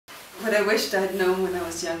what I wished I'd known when I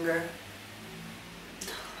was younger.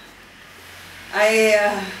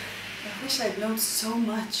 I wish I'd known so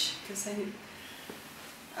much, because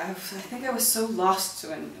I think I was so lost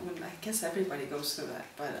when I guess everybody goes through that,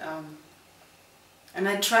 but and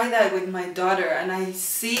I try that with my daughter, and I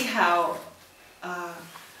see how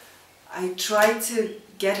I try to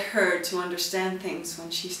get her to understand things when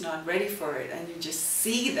she's not ready for it, and you just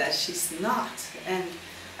see that she's not. And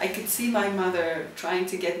I could see my mother trying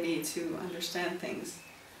to get me to understand things,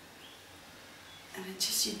 and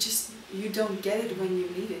you don't get it when you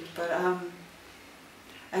need it. But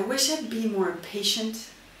I wish I'd be more patient,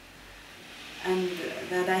 and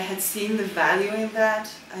that I had seen the value in that.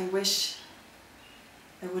 I wish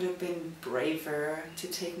I would have been braver to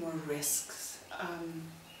take more risks.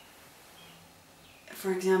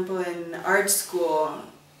 For example, in art school,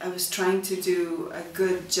 I was trying to do a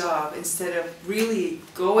good job instead of really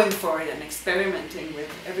going for it and experimenting with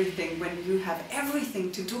everything, when you have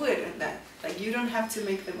everything to do it in that. Like, you don't have to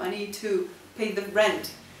make the money to pay the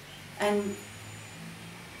rent, and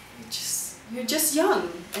you're just young,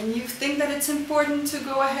 and you think that it's important to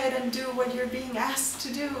go ahead and do what you're being asked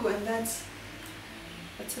to do, and that's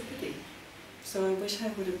a pity. So I wish I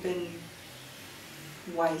would have been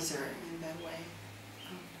wiser in that way.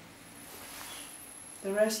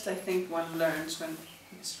 The rest, I think, one learns when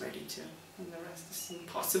he's ready to, and the rest is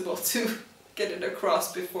impossible to get it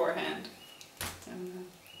across beforehand. And,